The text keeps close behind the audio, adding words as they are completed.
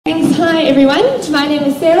everyone. My name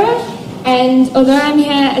is Sarah, and although I'm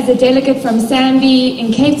here as a delegate from SAMBI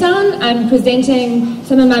in Cape Town, I'm presenting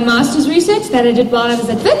some of my master's research that I did while I was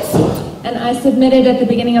at WITS, and I submitted at the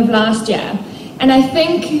beginning of last year. And I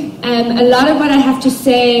think a lot of what I have to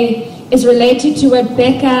say is related to what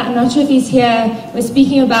Becca, I'm not sure if he's here, was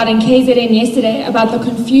speaking about in KZN yesterday, about the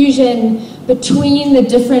confusion between the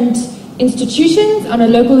different institutions on a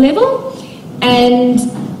local level. And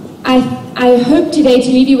I hope today to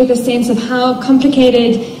leave you with a sense of how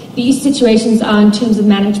complicated these situations are in terms of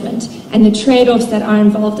management and the trade-offs that are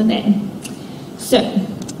involved in them. So,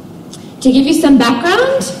 to give you some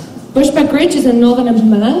background, Bushbuck Ridge is in northern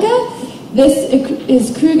Mpumalanga. This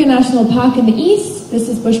is Kruger National Park in the east. This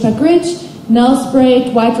is Bushbuck Ridge,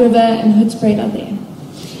 Nelspruit, White River, and Hoedspruit are there.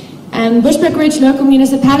 Bushbuck Ridge local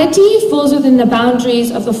municipality falls within the boundaries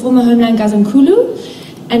of the former homeland Gazankulu.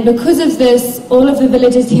 And because of this, all of the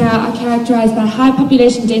villages here are characterized by high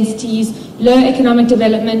population densities, low economic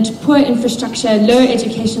development, poor infrastructure, low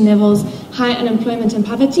education levels, high unemployment and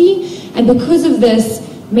poverty. And because of this,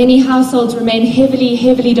 many households remain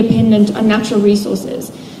heavily dependent on natural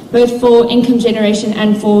resources, both for income generation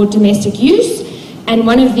and for domestic use. And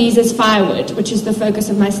one of these is firewood, which is the focus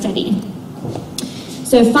of my study.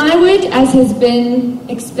 So firewood, as has been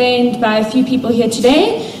explained by a few people here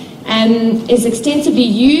today, is extensively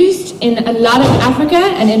used in a lot of Africa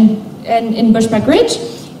and in Bushbuck Ridge.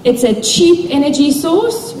 It's a cheap energy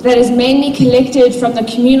source that is mainly collected from the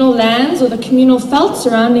communal lands or the communal veldt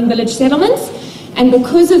surrounding village settlements. And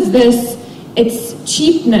because of this, its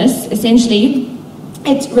cheapness, essentially,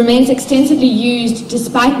 it remains extensively used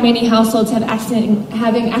despite many households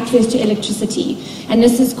having access to electricity. And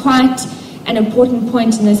this is quite an important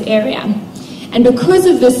point in this area. And because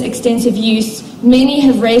of this extensive use, many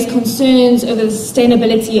have raised concerns over the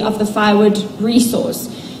sustainability of the firewood resource,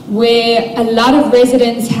 where a lot of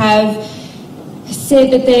residents have said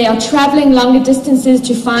that they are traveling longer distances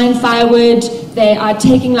to find firewood, they are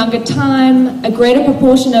taking longer time, a greater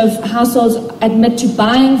proportion of households admit to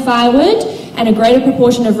buying firewood, and a greater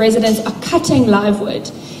proportion of residents are cutting live wood.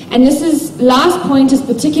 And last point is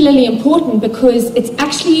particularly important because it's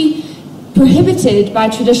actually prohibited by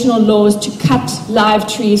traditional laws to cut live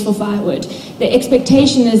trees for firewood. The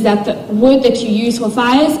expectation is that the wood that you use for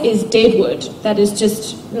fires is dead wood that is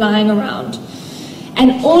just lying around.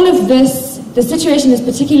 And all of this, the situation is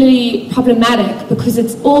particularly problematic because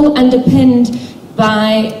it's all underpinned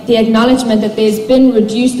by the acknowledgement that there's been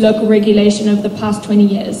reduced local regulation over the past 20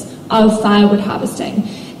 years of firewood harvesting.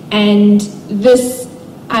 And this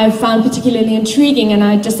I found particularly intriguing, and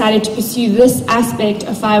I decided to pursue this aspect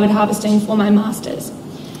of firewood harvesting for my master's.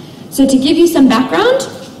 So to give you some background,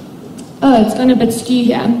 it's gone a bit skew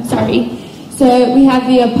here, sorry. So we have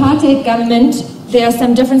the apartheid government. There are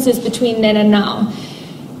some differences between then and now.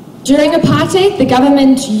 During apartheid, the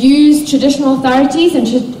government used traditional authorities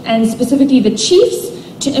and specifically the chiefs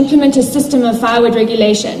to implement a system of firewood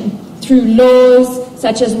regulation through laws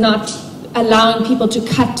such as not allowing people to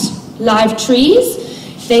cut live trees.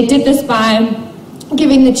 They did this by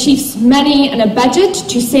giving the chiefs money and a budget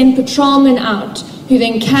to send patrolmen out, who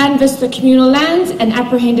then canvassed the communal lands and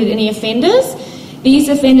apprehended any offenders. These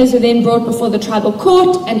offenders were then brought before the tribal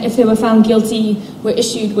court, and if they were found guilty, were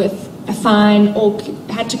issued with a fine or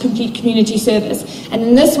had to complete community service. And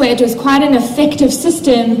in this way, it was quite an effective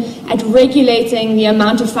system at regulating the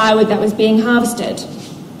amount of firewood that was being harvested.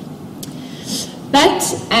 But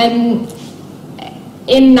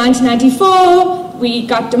in 1994, we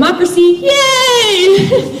got democracy, yay!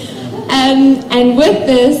 And with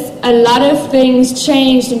this, a lot of things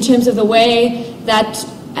changed in terms of the way that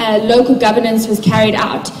local governance was carried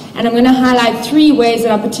out. And I'm going to highlight 3 ways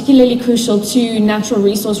that are particularly crucial to natural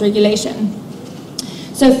resource regulation.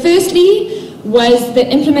 So firstly was the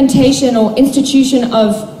implementation or institution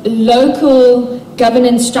of local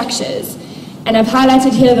governance structures. And I've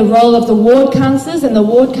highlighted here the role of the ward councils and the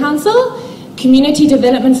ward council, community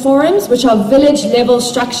development forums, which are village-level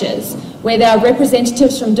structures where there are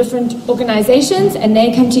representatives from different organizations and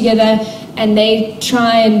they come together and they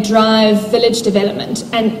try and drive village development.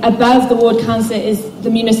 And above the ward council is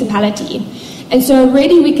the municipality. And so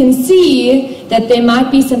already we can see that there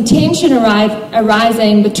might be some tension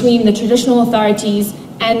arising between the traditional authorities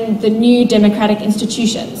and the new democratic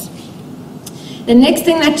institutions. The next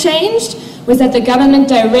thing that changed was that the government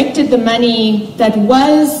directed the money that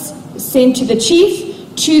was sent to the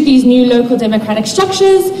chief to these new local democratic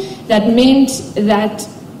structures. That meant that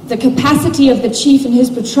the capacity of the chief and his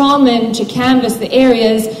patrolmen to canvass the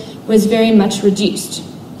areas was very much reduced.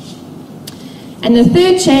 And the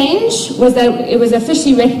third change was that it was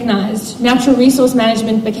officially recognized. Natural resource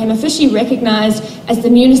management became officially recognized as the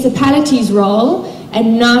municipality's role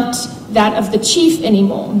and not that of the chief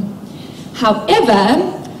anymore.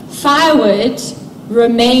 However, firewood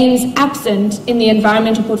remains absent in the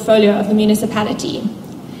environmental portfolio of the municipality.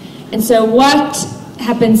 And so what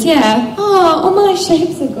happens here, all my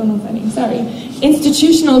shapes have gone all funny, sorry.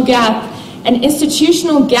 Institutional gap. An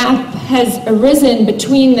institutional gap has arisen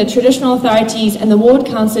between the traditional authorities and the ward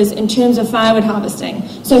councils in terms of firewood harvesting.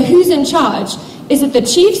 So who's in charge? Is it the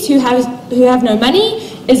chiefs who have no money?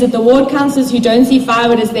 Is it the ward councils who don't see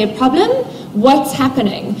firewood as their problem? What's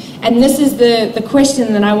happening? And this is the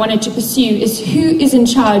question that I wanted to pursue, is who is in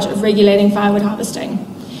charge of regulating firewood harvesting?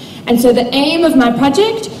 And so the aim of my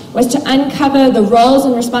project was to uncover the roles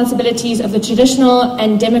and responsibilities of the traditional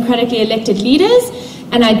and democratically elected leaders.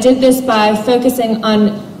 And I did this by focusing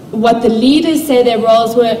on what the leaders say their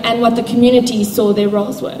roles were and what the community saw their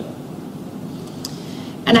roles were.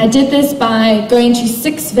 And I did this by going to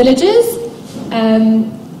 6 villages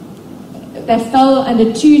that fell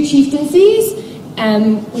under 2 chieftaincies.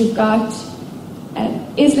 We've got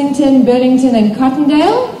Islington, Burlington and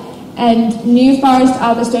Cottondale, and New Forest,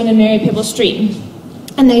 Alderstone and Mary Pebble Stream.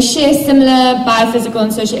 And they share similar biophysical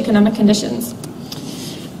and socioeconomic conditions.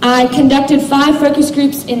 I conducted 5 focus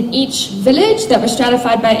groups in each village that were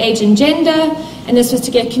stratified by age and gender, and this was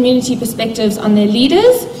to get community perspectives on their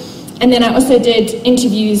leaders. And then I also did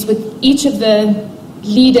interviews with each of the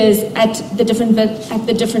leaders at the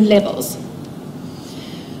different levels.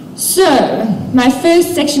 So, my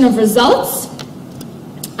first section of results,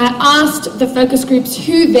 I asked the focus groups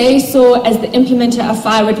who they saw as the implementer of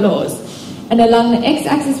firewood laws. And along the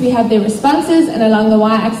x-axis we have their responses, and along the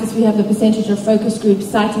y-axis we have the percentage of focus groups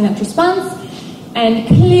citing that response. And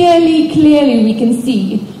clearly we can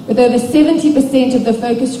see, with over 70% of the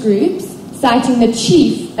focus groups citing the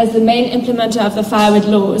chief as the main implementer of the firewood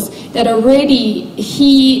laws, that already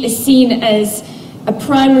he is seen as a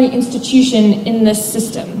primary institution in this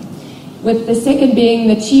system, with the second being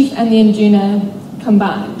the chief and the induna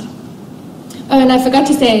combined. Oh, and I forgot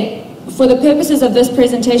to say, for the purposes of this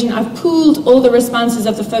presentation, I've pooled all the responses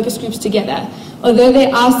of the focus groups together. Although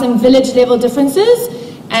there are some village level differences,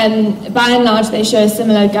 by and large they show a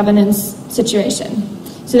similar governance situation.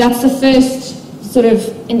 So that's the first sort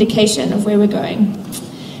of indication of where we're going.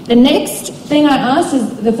 The next thing I asked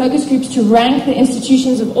is the focus groups to rank the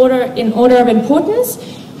institutions in order of importance,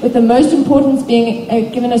 with the most importance being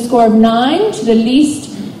given a score of 9 to the least,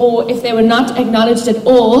 or if they were not acknowledged at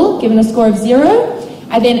all, given a score of 0.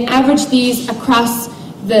 I then averaged these across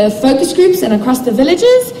the focus groups and across the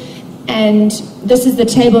villages, and this is the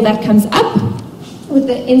table that comes up with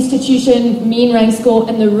the institution mean rank score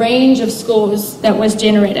and the range of scores that was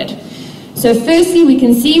generated. So firstly, we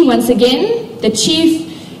can see once again the chief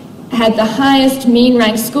had the highest mean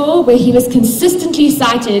rank score, where he was consistently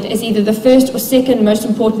cited as either the first or second most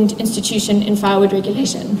important institution in firewood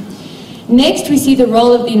regulation. Next, we see the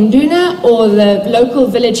role of the induna, or the local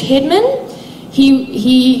village headman.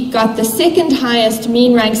 He got the second highest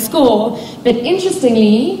mean rank score, but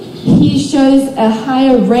interestingly, he shows a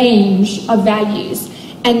higher range of values.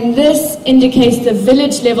 And this indicates the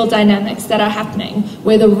village level dynamics that are happening,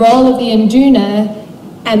 where the role of the induna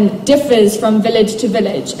differs from village to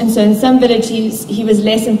village. And so in some villages, he was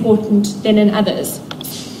less important than in others.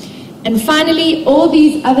 And finally, all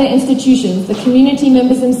these other institutions, the community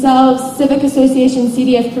members themselves, civic association,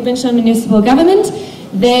 CDF, provincial and municipal government,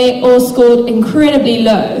 they all scored incredibly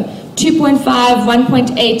low, 2.5,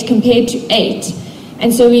 1.8 compared to 8.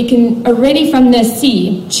 And so we can already from this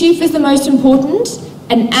see, chief is the most important,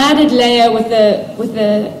 an added layer with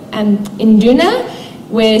the induna,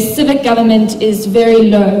 where civic government is very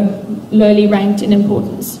lowly ranked in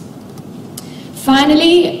importance.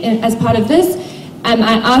 Finally, as part of this, I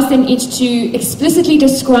asked them each to explicitly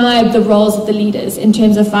describe the roles of the leaders in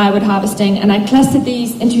terms of firewood harvesting, and I clustered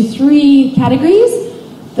these into 3 categories.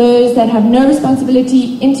 Those that have no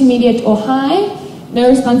responsibility, intermediate or high. No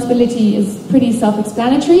responsibility is pretty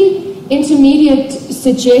self-explanatory. Intermediate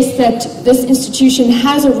suggests that this institution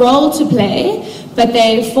has a role to play, but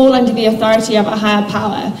they fall under the authority of a higher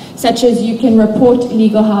power, such as you can report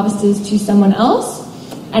illegal harvesters to someone else.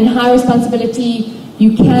 And high responsibility,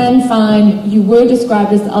 you can find you were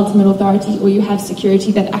described as the ultimate authority, or you have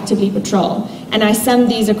security that actively patrol. And I summed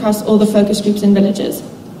these across all the focus groups and villages.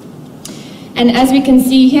 And as we can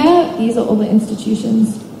see here, these are all the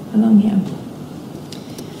institutions along here.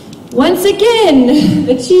 Once again,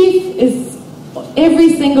 the chief is every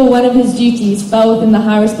single one of his duties fell within the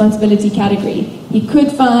high responsibility category. He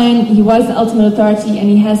could fine, he was the ultimate authority, and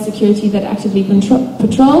he has security that actively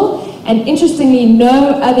patrol. And interestingly,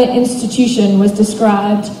 no other institution was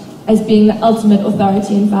described as being the ultimate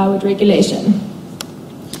authority in firewood regulation.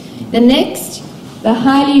 The next, the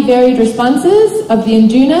highly varied responses of the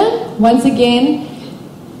Nduna. Once again,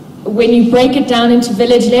 when you break it down into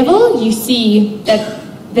village level, you see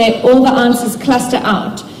that all the answers cluster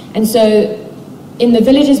out. And so in the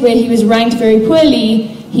villages where he was ranked very poorly,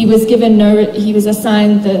 he was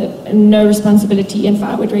assigned the no responsibility in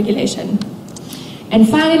firewood regulation. And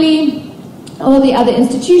finally, all the other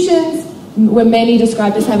institutions were mainly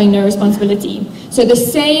described as having no responsibility. So the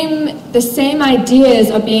same ideas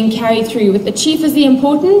are being carried through, with the chief as the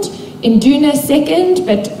important, Nduna second,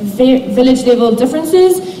 but village level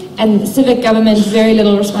differences, and civic government very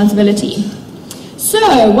little responsibility.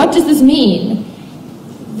 So what does this mean?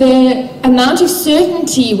 The amount of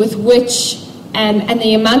certainty with which and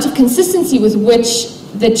the amount of consistency with which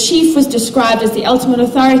the chief was described as the ultimate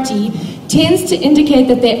authority tends to indicate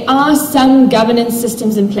that there are some governance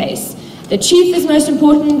systems in place. The chief is most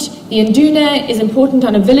important, the Nduna is important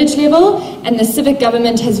on a village level, and the civic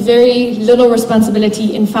government has very little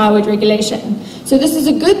responsibility in firewood regulation. So this is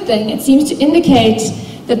a good thing. It seems to indicate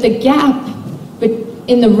that the gap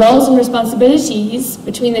in the roles and responsibilities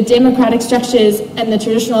between the democratic structures and the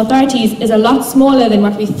traditional authorities is a lot smaller than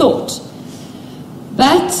what we thought.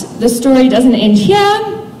 But the story doesn't end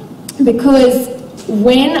here, because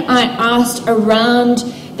when I asked around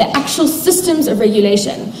the actual systems of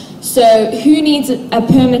regulation, so who needs a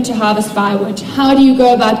permit to harvest firewood? How do you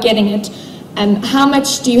go about getting it? How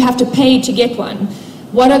much do you have to pay to get one?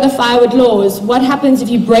 What are the firewood laws? What happens if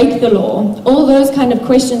you break the law? All those kind of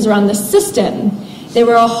questions around the system. There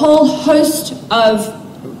were a whole host of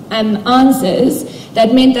answers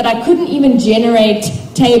that meant that I couldn't even generate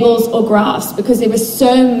tables or graphs because there was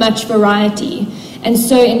so much variety. And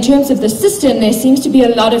so in terms of the system, there seems to be a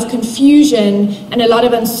lot of confusion and a lot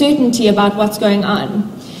of uncertainty about what's going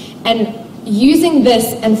on. And using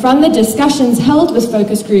this, and from the discussions held with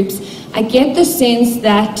focus groups, I get the sense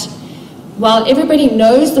that while everybody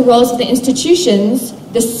knows the roles of the institutions,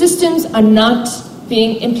 the systems are not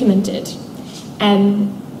being implemented.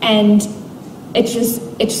 And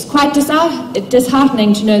it's quite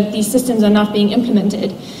disheartening to know that these systems are not being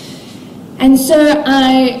implemented. And so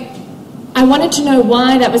I wanted to know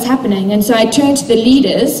why that was happening. And so I turned to the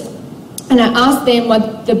leaders and I asked them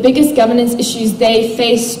what the biggest governance issues they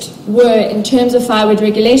faced were in terms of firewood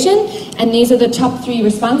regulation. And these are the top 3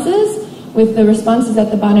 responses, with the responses at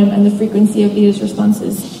the bottom and the frequency of leaders'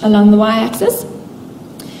 responses along the y-axis.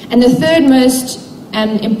 And the third most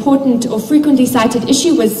important or frequently cited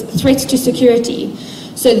issue was threats to security.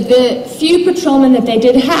 So the few patrolmen that they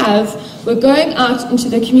did have were going out into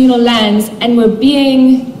the communal lands and were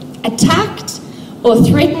being attacked or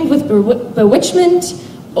threatened with bewitchment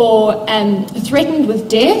or threatened with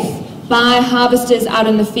death by harvesters out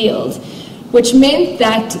in the field, which meant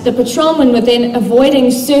that the patrolmen were then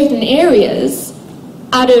avoiding certain areas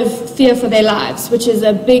out of fear for their lives, which is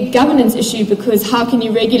a big governance issue, because how can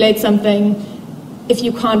you regulate something if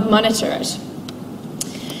you can't monitor it?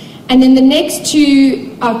 And then the next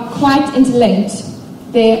 2 are quite interlinked.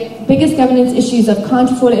 They're biggest governance issues of can't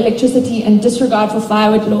afford electricity and disregard for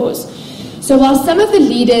firewood laws. So while some of the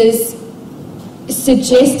leaders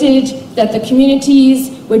suggested that the communities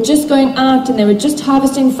were just going out and they were just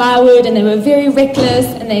harvesting firewood and they were very reckless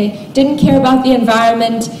and they didn't care about the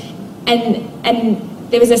environment,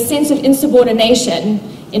 and there was a sense of insubordination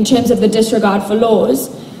in terms of the disregard for laws,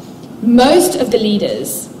 most of the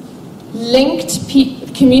leaders linked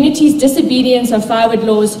communities' disobedience of firewood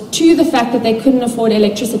laws to the fact that they couldn't afford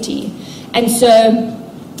electricity. And so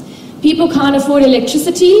people can't afford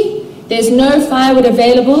electricity, there's no firewood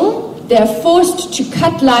available, they're forced to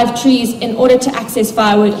cut live trees in order to access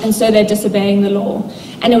firewood, and so they're disobeying the law.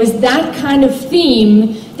 And it was that kind of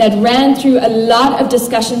theme that ran through a lot of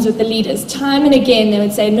discussions with the leaders. Time and again they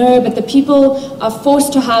would say, no, but the people are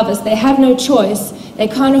forced to harvest, they have no choice, they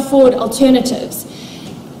can't afford alternatives.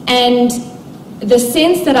 And the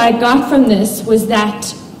sense that I got from this was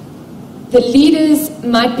that the leaders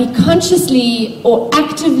might be consciously or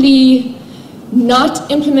actively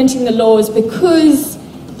not implementing the laws because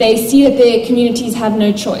they see that their communities have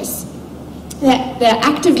no choice. They're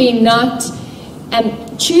actively not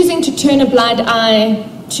choosing to turn a blind eye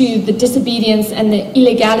to the disobedience and the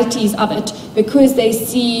illegalities of it because they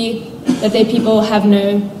see that their people have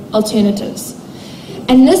no alternatives.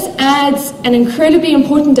 And this adds an incredibly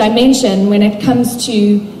important dimension when it comes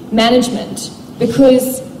to management,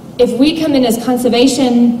 because if we come in as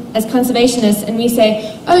conservationists and we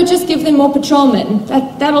say, oh, just give them more patrolmen,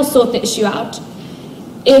 that'll sort the issue out.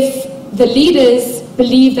 If the leaders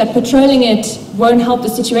believe that patrolling it won't help the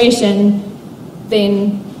situation,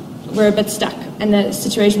 then we're a bit stuck and the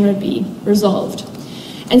situation would be resolved.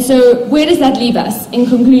 And so where does that leave us? In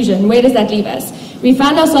conclusion, where does that leave us? We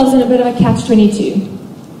find ourselves in a bit of a catch-22,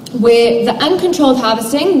 where the uncontrolled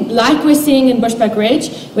harvesting, like we're seeing in Bushbuck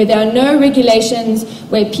Ridge, where there are no regulations,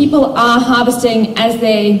 where people are harvesting as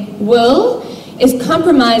they will, is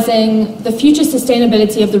compromising the future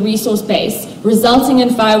sustainability of the resource base, resulting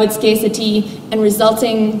in firewood scarcity and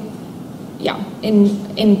resulting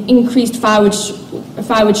in increased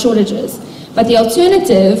firewood shortages. But the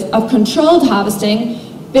alternative of controlled harvesting,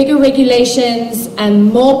 bigger regulations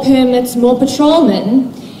and more permits, more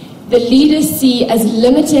patrolmen, the leaders see as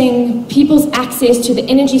limiting people's access to the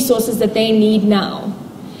energy sources that they need now.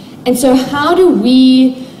 And so how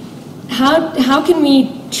can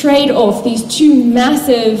we trade off these two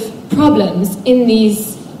massive problems in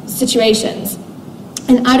these situations?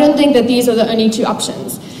 And I don't think that these are the only two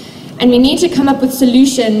options. And we need to come up with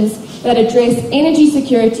solutions that address energy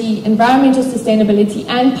security, environmental sustainability,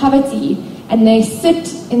 and poverty. And they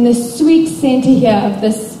sit in the sweet center here of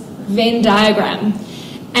this Venn diagram.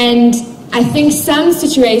 And I think some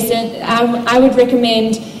situations, I would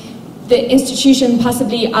recommend the institution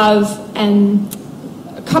possibly of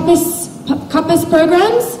coppice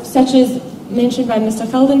programs, such as mentioned by Mr.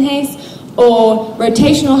 Geldenhuys, or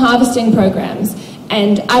rotational harvesting programs.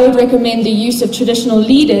 And I would recommend the use of traditional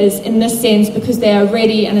leaders in this sense because they are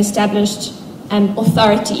already an established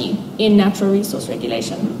authority in natural resource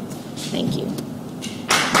regulation. Thank you.